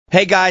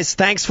Hey guys,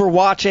 thanks for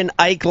watching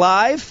Ike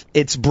Live.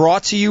 It's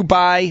brought to you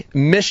by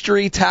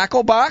Mystery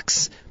Tackle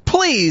Box.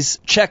 Please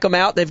check them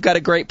out. They've got a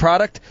great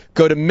product.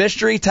 Go to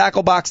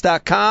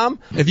mysterytacklebox.com.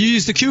 If you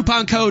use the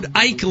coupon code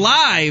Ike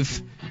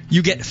Live,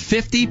 you get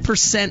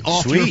 50%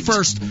 off your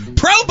first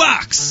Pro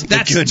Box.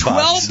 That's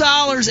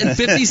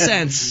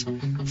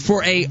 $12.50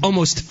 for a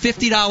almost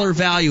 $50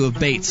 value of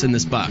baits in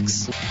this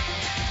box.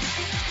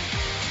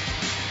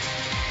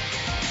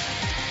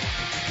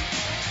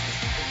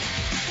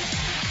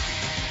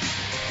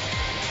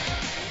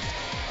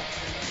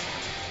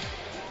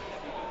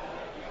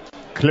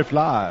 Cliff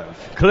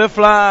Live. Cliff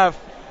Live.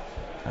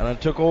 And I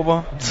took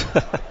over.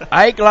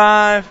 Ike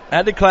Live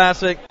at the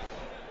Classic.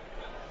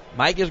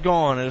 Mike is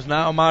gone. It is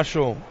now my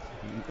show.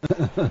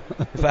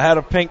 If I had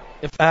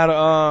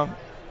a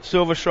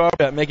silver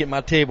Sharpie, I'd make it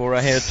my table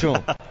right here too.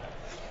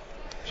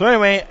 So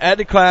anyway, at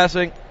the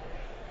Classic,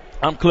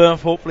 I'm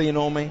Cliff. Hopefully you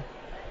know me.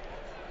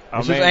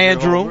 This is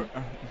Andrew.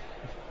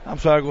 I'm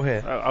sorry, go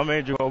ahead. I'm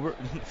Andrew Holbert.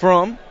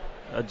 From?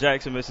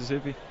 Jackson,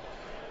 Mississippi.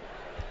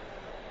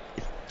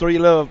 Three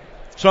little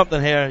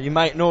something here. You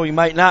might know, you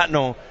might not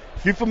know.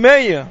 If you're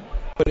familiar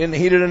with In the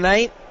Heat of the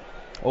Night,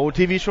 old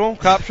TV show,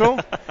 cop show,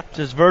 this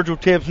is Virgil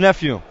Tibbs'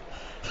 nephew.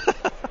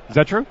 Is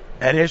that true?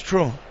 That is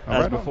true.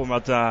 That's before my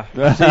time.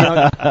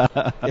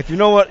 If you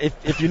know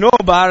if you know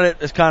about it,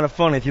 it's kind of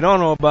funny. If you don't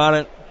know about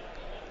it,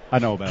 I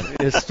know about it.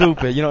 It's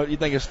stupid. You know, you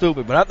think it's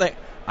stupid, but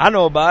I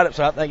know about it,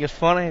 so I think it's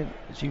funny.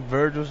 She's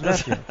Virgil's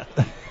nephew.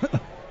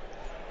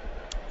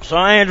 So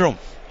Andrew,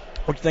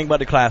 what you think about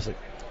the Classic?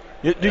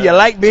 Do you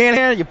like being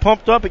here? You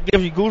pumped up? It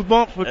gives you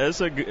goosebumps?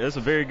 It's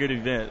a very good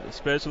event,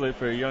 especially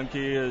for young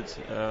kids,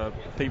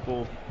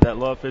 people that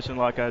love fishing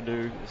like I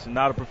do. It's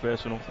not a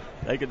professional.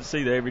 They get to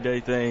see the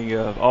everyday thing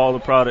of all the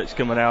products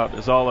coming out.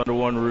 It's all under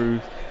one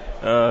roof.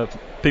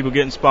 People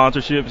getting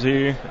sponsorships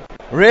here.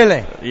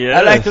 Really? Yeah.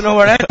 I'd like to know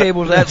where that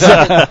table's at so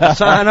I can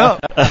sign up.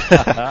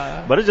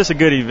 But it's just a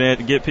good event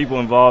to get people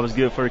involved. It's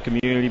good for the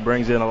community,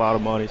 brings in a lot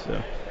of money,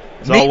 so.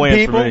 It's all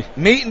wins for me.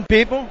 Meeting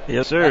people?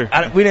 Yes, sir.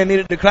 We didn't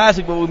meet at the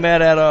Classic, but we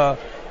met at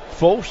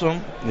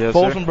Folsom. Yes,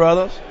 Folsom sir.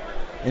 Brothers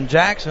in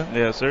Jackson.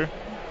 Yes, sir.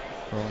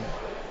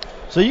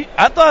 So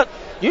I thought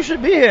you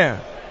should be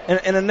here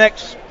in the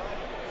next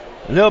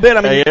little bit.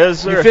 I mean,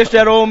 yes, sir. You fished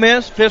at Ole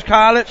Miss, fished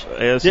college,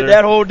 yes, did sir.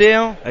 that whole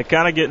deal. I'm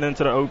kind of getting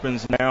into the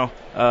opens now.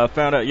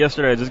 Found out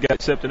yesterday I just got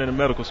accepted into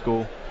medical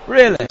school.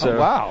 Really? So,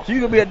 wow. So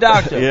you could be a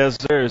doctor. Yes,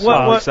 sir. So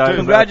What- I'm what- excited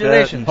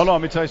congratulations. Hold on,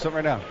 let me tell you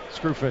something right now.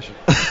 Screw fishing.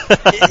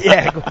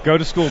 Yeah. Go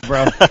to school,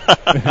 bro.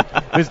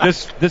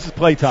 This is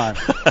playtime.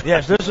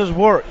 Yes, this is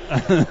work.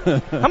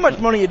 How much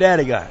money your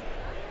daddy got? about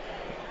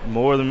that.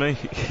 More than me.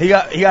 He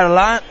got a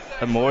lot.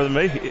 More than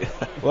me.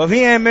 Well, if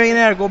he ain't a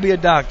millionaire, go be a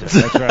doctor.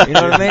 That's right. You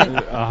know what I mean?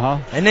 Uh-huh.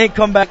 And then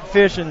come back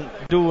fish and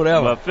do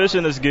whatever. But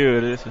fishing is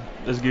good.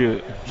 It's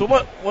good. So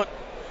what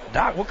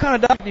kind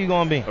of doctor you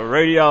gonna be? A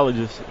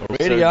radiologist. Radiologist.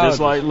 So just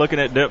like looking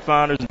at depth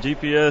finders and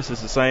GPS,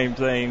 it's the same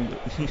thing.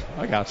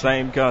 I got you.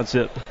 Same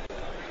concept.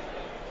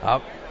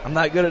 I'm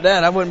not good at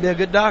that. I wouldn't be a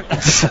good doctor.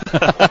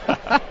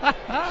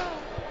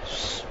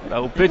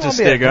 Old You pitch gonna and be a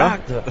stick, huh?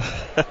 doctor.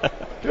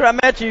 Dude, I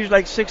met you was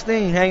like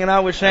 16, hanging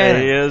out with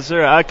Shannon. Hey, yes,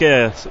 sir. I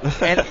cast.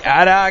 And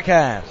at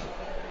Archives.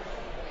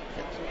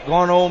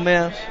 Going to Ole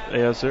Miss.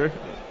 Yes, sir.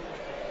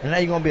 And now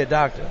you're going to be a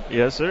doctor.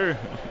 Yes, sir.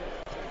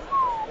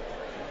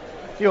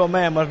 Your old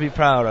man must be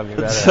proud of you.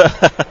 Right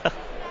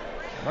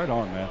Right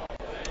on, man.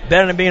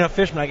 Better than being a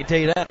fisherman, I can tell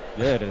you that.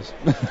 Yeah, it is.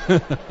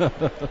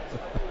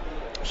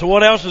 So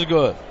what else is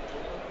good?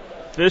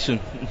 Fishing.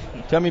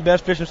 Tell me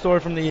best fishing story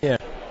from the year.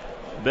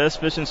 Best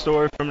fishing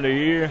story from the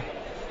year.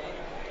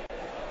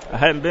 I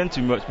hadn't been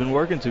too much, been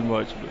working too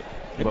much.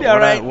 But be all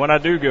right. when I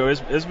do go,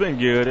 it's been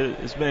good.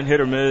 It's been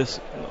hit or miss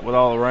with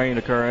all the rain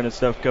occurring and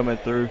stuff coming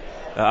through.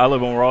 I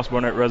live on Ross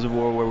Barnett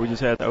Reservoir where we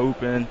just had to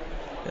open.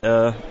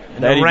 The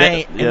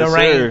rain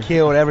sir.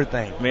 killed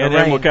everything. Me and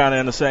them were kind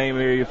of in the same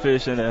area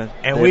fishing.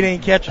 And we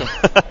didn't catch them.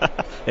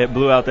 It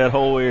blew out that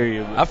whole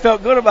area. I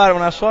felt good about it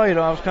when I saw you,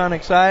 though. I was kind of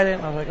excited.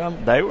 I was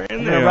like, They were in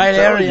I'm there. in the right I'm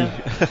telling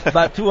area. you.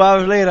 About 2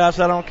 hours later, I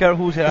said, I don't care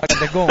who's here. I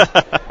got to go.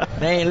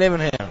 They ain't living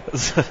here.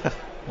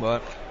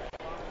 But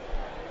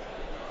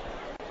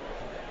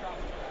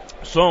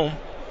so,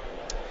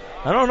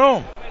 I don't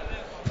know.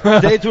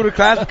 Day 2 of the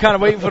class, we're kind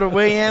of waiting for the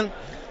weigh-in.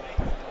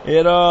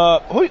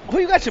 Who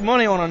you got your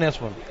money on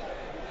this one?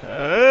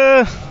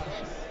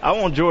 I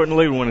want Jordan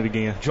Lee to win it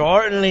again.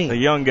 Jordan Lee. The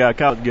young guy,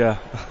 college guy.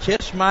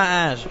 Kiss my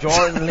ass,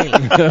 Jordan Lee.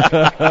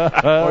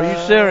 Are you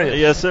serious?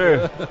 Yes,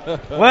 sir.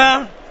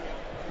 Well,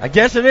 I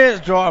guess it is,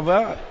 Jordan.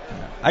 Well,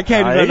 I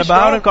can't do nothing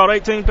about it. Caught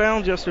 18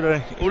 pounds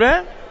yesterday. Who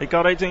that? He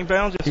caught 18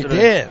 pounds He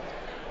yesterday. did.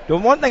 The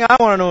one thing I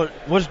want to know,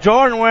 was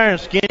Jordan wearing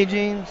skinny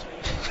jeans?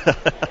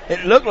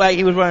 It looked like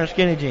he was wearing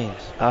skinny jeans.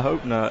 I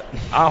hope not.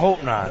 I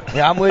hope not.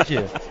 Yeah, I'm with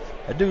you.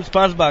 A dude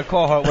sponsored by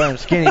Carhartt wearing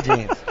skinny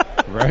jeans.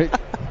 Right?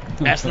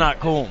 That's not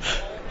cool.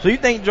 So you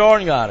think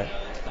Jordan got it?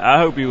 I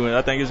hope he wins.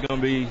 I think it's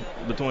going to be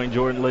between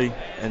Jordan Lee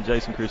and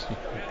Jason Christie.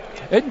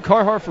 Isn't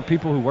Carhartt for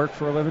people who work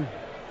for a living?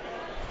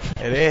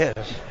 It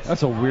is.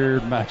 That's a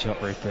weird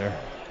matchup right there.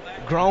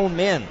 Grown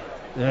men.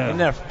 in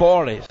their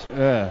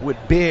 40s with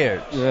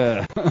beards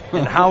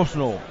and house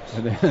notes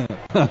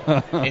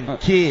and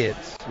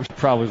kids. We should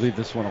probably leave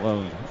this one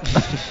alone.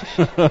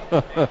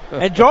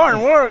 And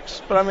Jordan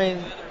works, but I mean,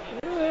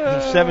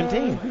 he's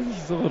 17.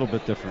 It's a little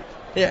bit different.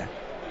 Yeah.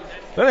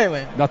 But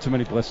anyway, not too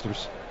many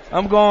blisters.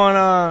 I'm going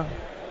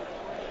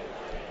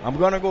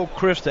to go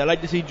Christie. I'd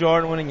like to see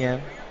Jordan win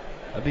again.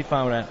 I'd be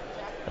fine with that.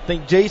 I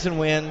think Jason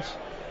wins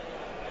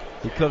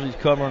because he's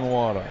covering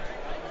water.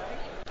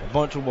 A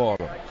bunch of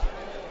water.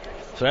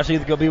 So that's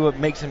either going to be what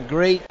makes him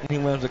great and he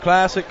wins the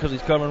Classic because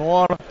he's covering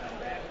water,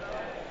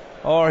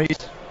 or he's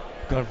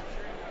going to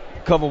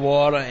cover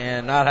water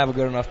and not have a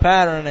good enough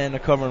pattern and the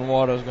covering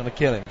water is going to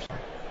kill him.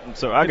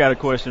 So I got a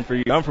question for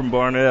you. I'm from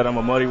Barnett. I'm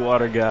a muddy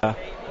water guy.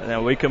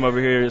 Now we come over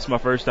here. It's my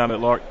first time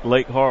at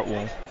Lake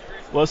Hartwell.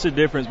 What's the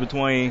difference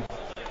between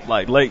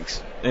like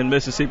lakes in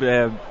Mississippi that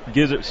have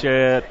gizzard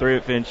shad,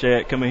 threadfin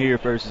shad coming here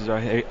versus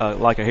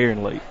like a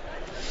herring lake?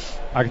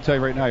 I can tell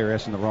you right now, you're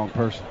asking the wrong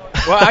person.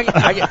 Well,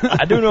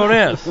 I do know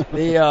this. I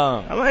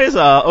mean, it's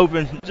an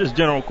open, just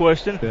general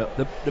question.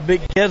 Yeah. The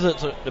big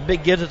gizzards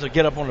will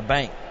get up on the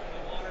bank.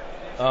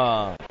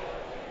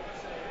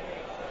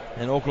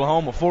 In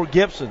Oklahoma, Fort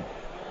Gibson,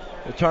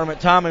 the tournament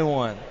Tommy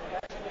won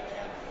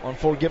on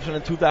Fort Gibson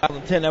in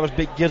 2010. That was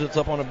big gizzards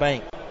up on the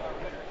bank,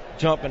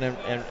 jumping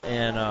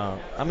and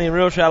I mean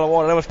real shallow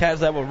water. There was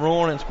cats that were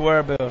ruining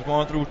square bills,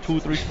 going through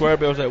 2-3 square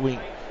bills that week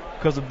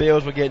because the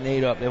bills were getting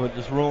ate up. They were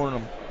just ruining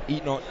them,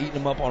 eating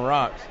them up on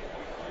rocks.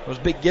 Those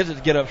big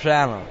gizzards get up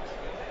shallow.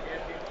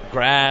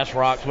 Grass,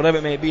 rocks, whatever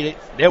it may be,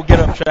 they'll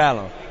get up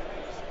shallow.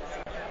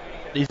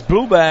 These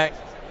blueback,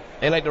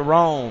 they like to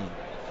roam.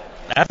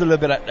 That's a little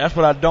bit. That's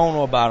what I don't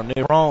know about them.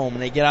 They roam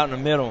and they get out in the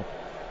middle.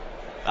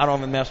 I don't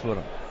even mess with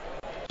them.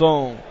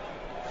 So,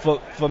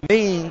 for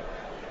me,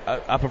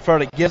 I prefer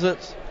the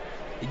gizzards.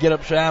 You get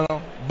up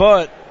shallow.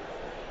 But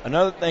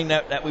another thing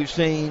that we've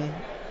seen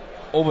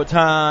over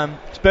time,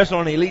 especially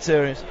on the Elite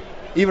Series,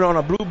 even on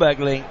a blueback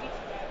lake,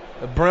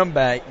 the brim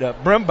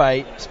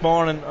bite,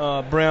 spawning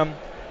brim,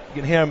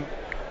 you can hear them.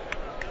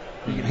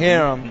 You can hear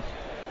them.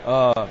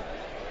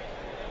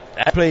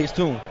 That plays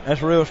too.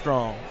 That's real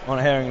strong on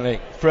a herring lake.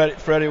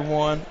 Freddie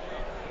won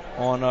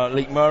on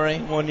Lake Murray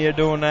one year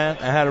doing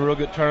that. I had a real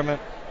good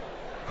tournament.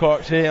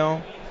 Clark's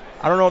Hill.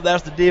 I don't know if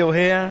that's the deal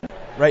here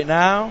right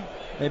now.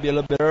 Maybe a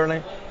little bit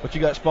early, but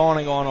you got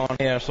spawning going on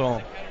here,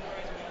 so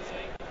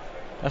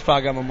that's why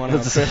I got my money on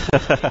Christie.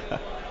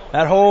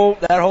 That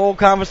whole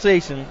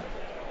conversation,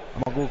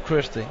 I'm gonna go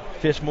Christie.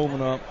 Fish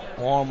moving up,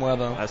 warm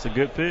weather. That's a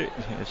good pick.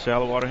 It's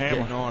shallow water hammer.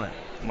 Getting on it.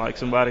 Like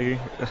somebody here.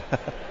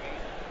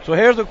 So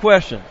here's the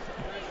question.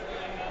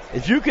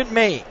 If you could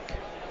make,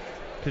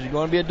 because you're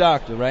going to be a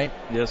doctor, right?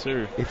 Yes,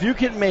 sir. If you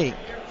could make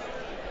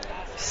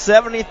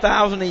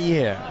 $70,000 a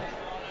year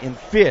in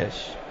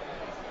fish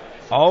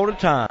all the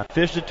time,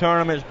 fish the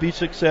tournaments, be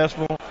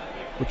successful,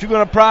 but you're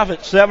going to profit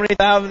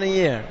 $70,000 a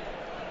year,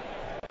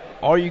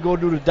 or you go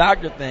do the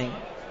doctor thing,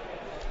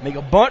 make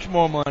a bunch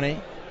more money,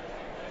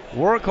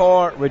 work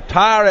hard,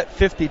 retire at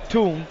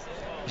 52,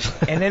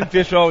 and then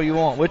fish all you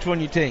want. Which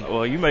one you think?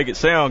 Well, you make it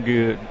sound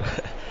good.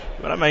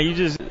 But I mean,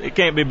 it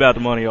can't be about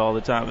the money all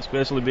the time,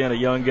 especially being a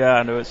young guy.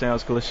 I know it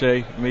sounds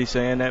cliche, me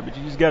saying that, but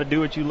you just got to do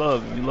what you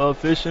love. If you love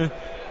fishing,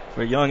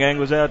 for young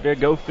anglers out there,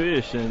 go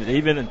fish. And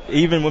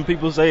even when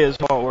people say it's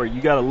hard work,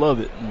 you got to love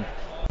it. And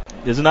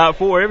it's not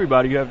for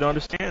everybody. You have to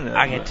understand that.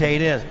 I can tell you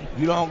this. If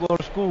you don't go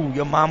to school,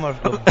 your mama's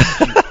going to beat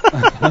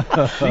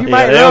you. You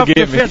might love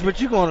to fish, but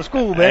you're going to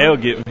school, man. They'll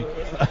get me.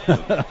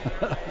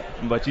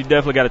 But you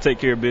definitely got to take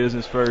care of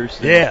business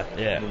first.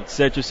 And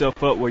set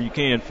yourself up where you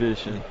can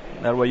fish. And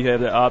that way you have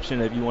that option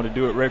if you want to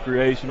do it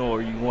recreational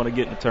or you want to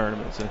get in the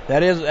tournaments.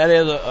 That is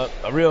a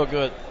real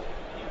good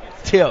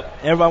tip.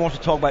 Everybody wants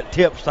to talk about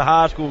tips to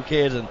high school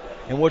kids and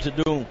what to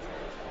do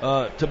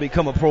to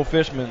become a pro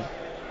fisherman.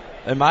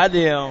 And my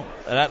deal,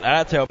 and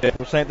I tell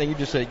people the same thing you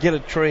just said, get a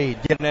trade,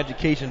 get an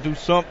education, do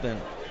something.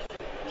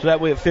 So that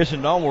way if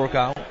fishing don't work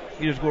out,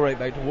 you just go right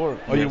back to work.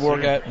 Or you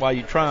work at while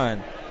you're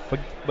trying.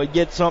 But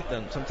get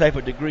something, some type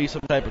of degree,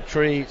 some type of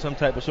trade, some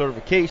type of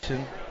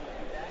certification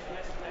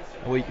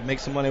where you can make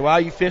some money while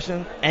you're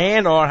fishing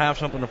and or have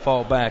something to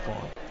fall back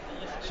on.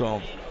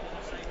 So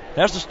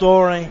that's the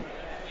story.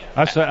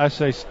 I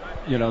say,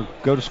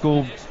 go to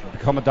school,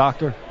 become a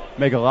doctor,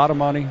 make a lot of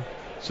money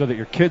so that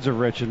your kids are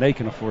rich and they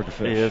can afford to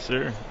fish. Yes,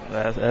 sir.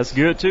 That's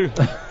good, too.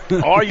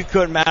 Or you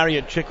could marry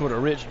a chick with a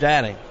rich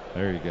daddy.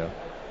 There you go.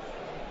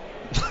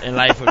 And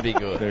life would be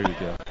good. There you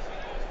go.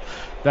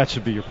 That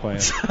should be your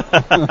plan.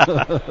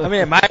 I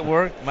mean, it might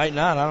work, might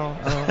not. I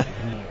don't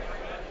know.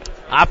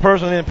 I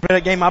personally didn't play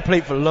that game. I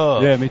played for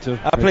love. Yeah, me too.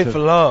 I played for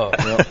love.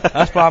 Yep.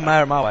 That's why I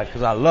married my wife,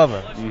 because I love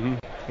her. Mm-hmm.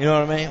 You know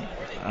what I mean?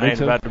 I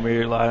ain't about to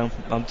marry like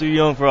I'm too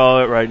young for all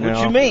that right now.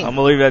 What you mean? I'm going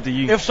to leave that to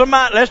you. If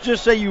somebody, let's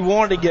just say you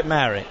wanted to get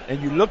married,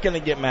 and you're looking to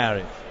get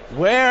married,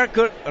 where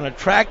could an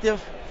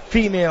attractive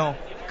female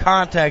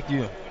contact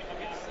you?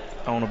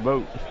 On a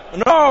boat.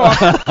 No,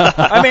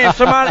 I mean, if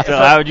somebody. So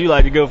how would you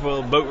like to go for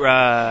a boat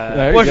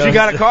ride? Well, she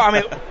got a car. I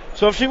mean,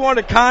 so if she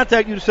wanted to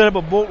contact you to set up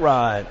a boat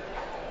ride,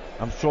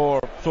 I'm sure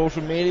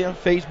social media,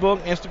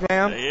 Facebook,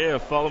 Instagram. Yeah,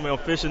 follow me on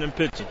Fishing and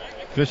Pitching.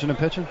 Fishing and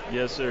pitching?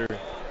 Yes, sir.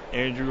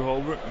 Andrew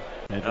Holbert.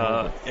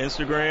 Holbert.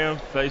 Instagram,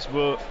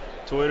 Facebook,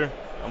 Twitter.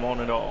 I'm on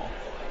it all.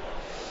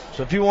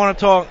 So if you want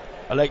to talk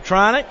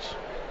electronics,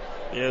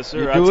 yes, sir.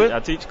 you do it? I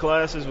teach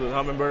classes with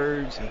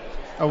Humminbirds. And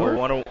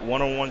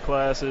one-on-one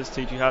classes,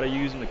 teach you how to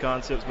use them, the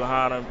concepts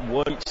behind them,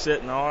 what each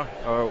setting are,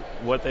 or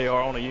what they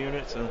are on the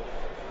units. And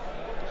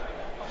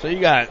so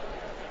you got,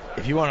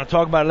 if you want to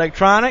talk about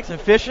electronics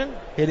and fishing,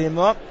 hit him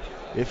up.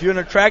 If you're an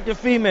attractive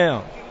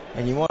female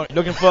and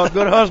looking for a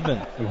good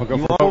husband, you want to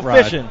go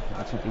fishing,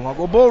 you want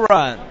to go bull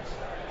riding,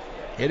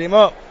 hit him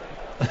up.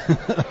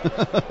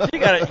 You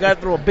got to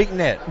throw a big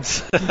net.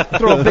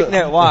 Throw a big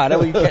net wide. That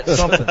way you catch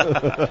something.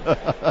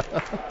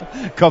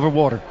 Cover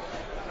water.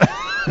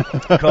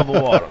 Cover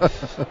water.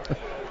 So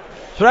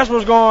that's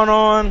what's going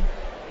on.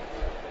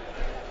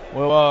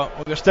 Well,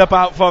 we're going to step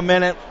out for a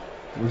minute.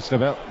 We'll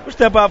step out? We'll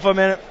step out for a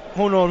minute.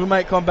 Who knows? We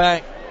might come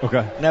back.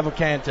 Okay. Never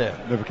can tell.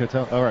 Never can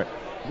tell? All right.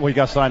 Well, you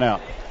got to sign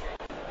out.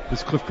 This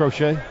is Cliff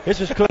Crochet.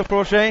 This is Cliff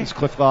Crochet. This is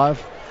Cliff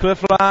Live.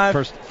 Cliff Live.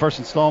 First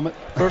installment.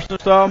 First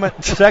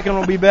installment. Second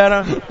will be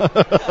better.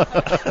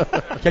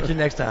 Catch you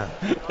next time.